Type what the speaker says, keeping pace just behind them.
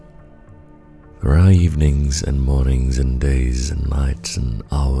There are evenings and mornings and days and nights and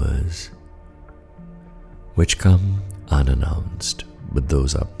hours which come unannounced, but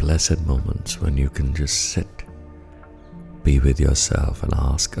those are blessed moments when you can just sit, be with yourself and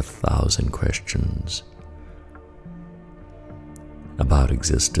ask 1,000 questions about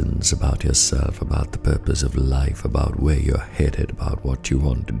existence, about yourself, about the purpose of life, about where you're headed, about what you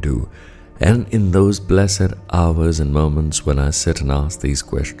want to do. And in those blessed hours and moments when I sit and ask these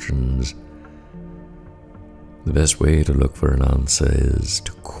questions, the best way to look for an answer is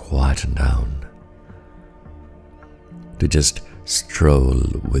to quieten down, to just stroll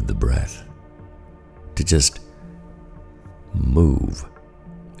with the breath, to just move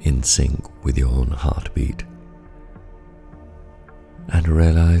in sync with your own heartbeat, and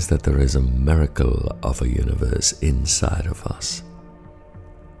realize that there is a miracle of a universe inside of us.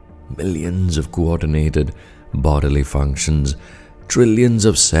 Millions of coordinated bodily functions, trillions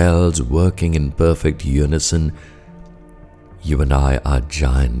of cells working in perfect unison. You and I are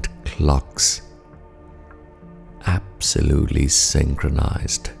giant clocks, absolutely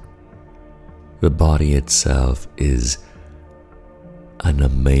synchronized. The body itself is an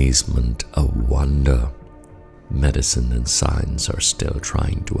amazement, a wonder. Medicine and science are still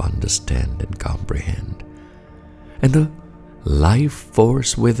trying to understand and comprehend. And the life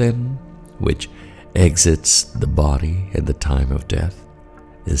force within, which exits the body at the time of death,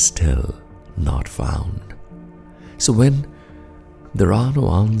 is still not found. So when there are no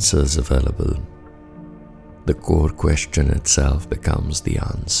answers available, the core question itself becomes the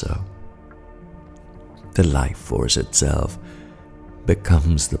answer. The life force itself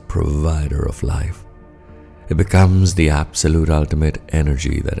becomes the provider of life. It becomes the absolute ultimate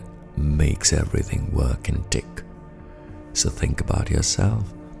energy that makes everything work and tick. So think about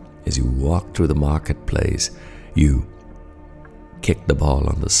yourself. As you walk through the marketplace, you kick the ball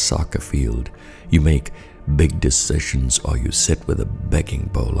on the soccer field, you make big decisions, or you sit with a begging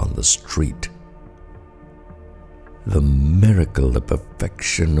bowl on the street. The miracle, the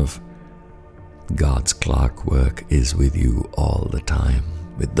perfection of God's clockwork is with you all the time,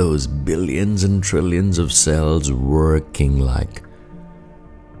 with those billions and trillions of cells working like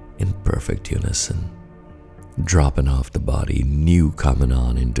in perfect unison, dropping off the body, new coming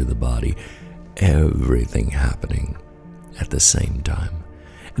on into the body, everything happening at the same time.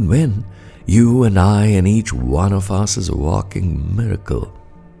 And when you and I and each one of us is a walking miracle,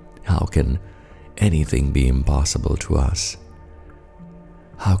 how can anything be impossible to us?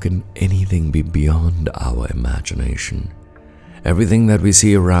 How can anything be beyond our imagination? Everything that we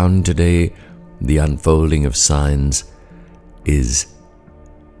see around today, the unfolding of science, is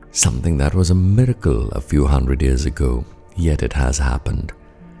something that was a miracle a few hundred years ago, yet it has happened.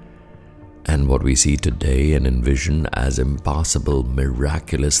 And what we see today and envision as impossible,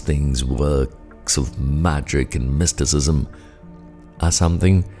 miraculous things, works of magic and mysticism, are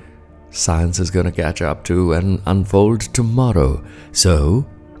something science is going to catch up to and unfold tomorrow. So,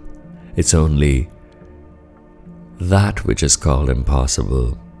 it's only that which is called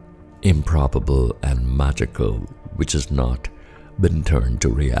impossible, improbable, and magical, which has not been turned to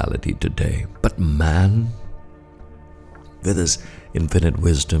reality today. But man, with his infinite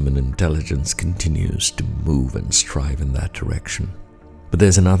wisdom and intelligence, continues to move and strive in that direction. But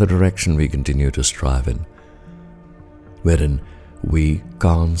there's another direction we continue to strive in, wherein we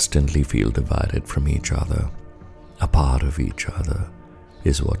constantly feel divided from each other. A part of each other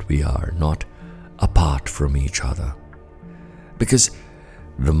is what we are, not apart from each other. Because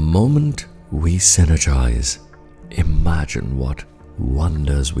the moment we synergize, imagine what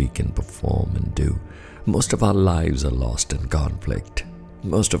wonders we can perform and do. Most of our lives are lost in conflict.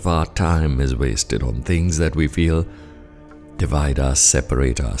 Most of our time is wasted on things that we feel divide us,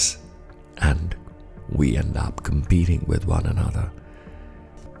 separate us, and we end up competing with one another.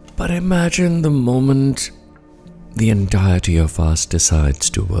 But imagine the moment the entirety of us decides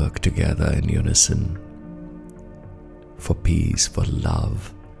to work together in unison for peace, for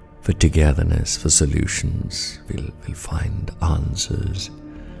love, for togetherness, for solutions. We'll find answers.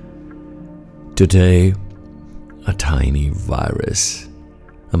 Today, a tiny virus,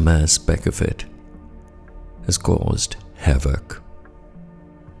 a mere speck of it, has caused havoc.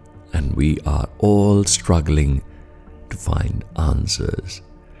 And we are all struggling to find answers.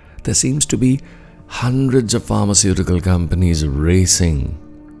 There seems to be hundreds of pharmaceutical companies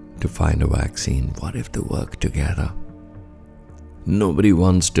racing to find a vaccine. What if they work together? Nobody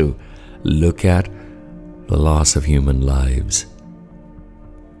wants to look at the loss of human lives.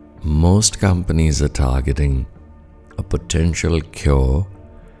 Most companies are targeting a potential cure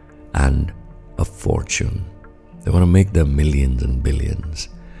and a fortune. They want to make their millions and billions.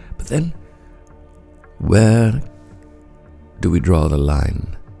 But then, Where do we draw the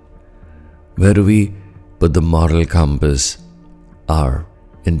line? Where do we put the moral compass, our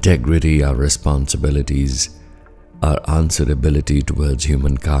integrity, our responsibilities, our answerability towards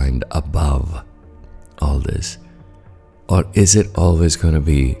humankind above all this? Or is it always going to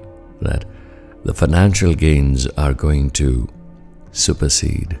be that the financial gains are going to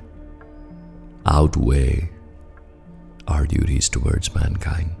supersede, outweigh our duties towards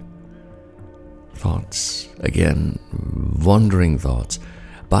mankind? Thoughts, again, wandering thoughts.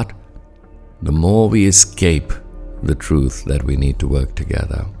 But the more we escape the truth that we need to work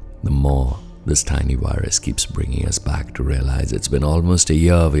together, the more this tiny virus keeps bringing us back to realize it's been almost a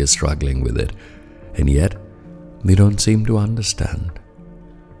year we are struggling with it, and yet we don't seem to understand.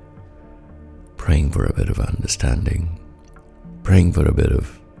 Praying for a bit of understanding, praying for a bit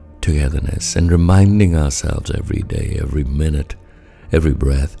of togetherness, and reminding ourselves every day, every minute, every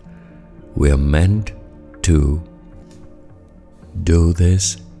breath, we are meant to do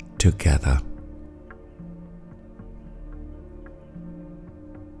this together.